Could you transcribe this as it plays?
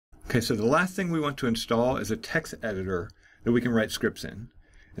Okay, so the last thing we want to install is a text editor that we can write scripts in.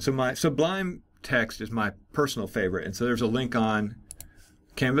 And so my Sublime text is my personal favorite, and so there's a link on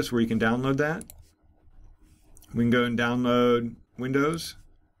Canvas where you can download that. We can go and download Windows.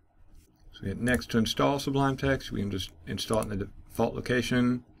 So we hit next to install Sublime text. We can just install it in the default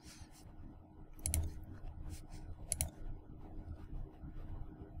location.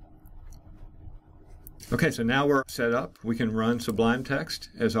 Okay, so now we're set up. We can run Sublime text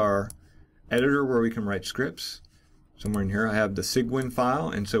as our editor where we can write scripts. Somewhere in here I have the Cygwin file,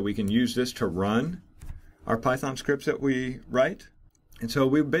 and so we can use this to run our Python scripts that we write. And so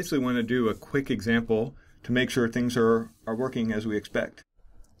we basically want to do a quick example to make sure things are working as we expect.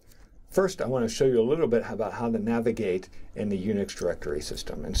 First, I want to show you a little bit about how to navigate in the Unix directory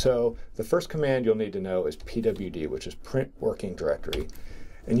system. And so the first command you'll need to know is pwd, which is print working directory.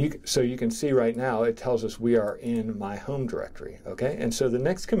 And so you can see right now it tells us we are in my home directory. Okay? And so the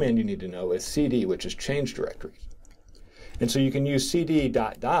next command you need to know is cd, which is change directories. And so you can use cd ...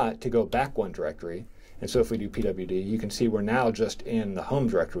 to go back one directory. And so if we do pwd, you can see we're now just in the home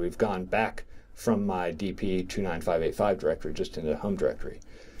directory. We've gone back from my dp 29585 directory just into the home directory.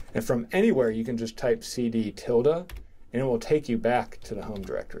 And from anywhere, you can just type cd tilde, and it will take you back to the home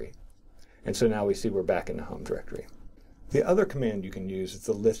directory. And so now we see we're back in the home directory. The other command you can use is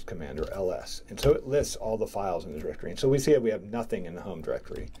the list command, or ls. And so it lists all the files in the directory. And so we see that we have nothing in the home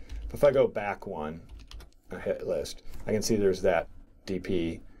directory. But if I go back one, I hit list, I can see there's that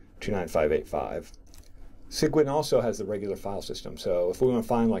dp 29585. Cygwin also has the regular file system. So if we want to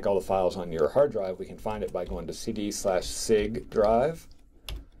find like all the files on your hard drive, we can find it by going to cd/cig drive.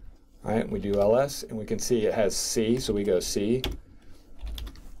 All right, we do ls, and we can see it has C, so we go C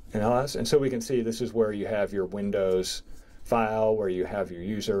and ls. And so we can see this is where you have your Windows file, where you have your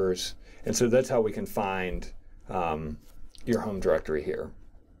users. And so that's how we can find your home directory here.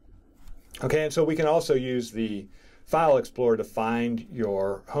 Okay, and so we can also use the File Explorer to find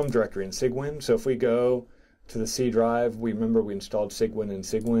your home directory in Cygwin. So if we go to the C drive, we remember we installed Cygwin in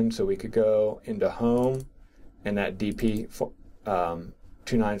Cygwin, so we could go into Home and that dp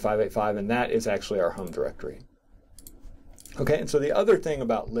 29585, and that is actually our home directory. Okay, and so the other thing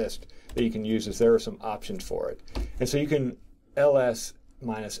about list that you can use is there are some options for it. And so you can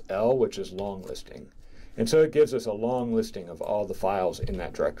ls-l, which is long listing. And so it gives us a long listing of all the files in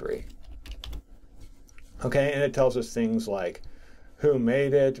that directory. Okay, and it tells us things like who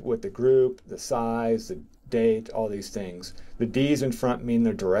made it, what the group, the size, the date, all these things. The D's in front mean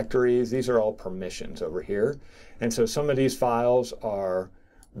they're directories. These are all permissions over here. And so some of these files are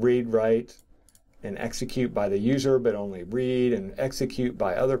read, write, and execute by the user, but only read and execute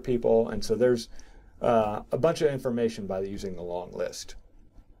by other people. And so there's a bunch of information by using the long list.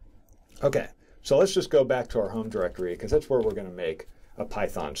 Okay, so let's just go back to our home directory, because that's where we're going to make a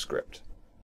Python script.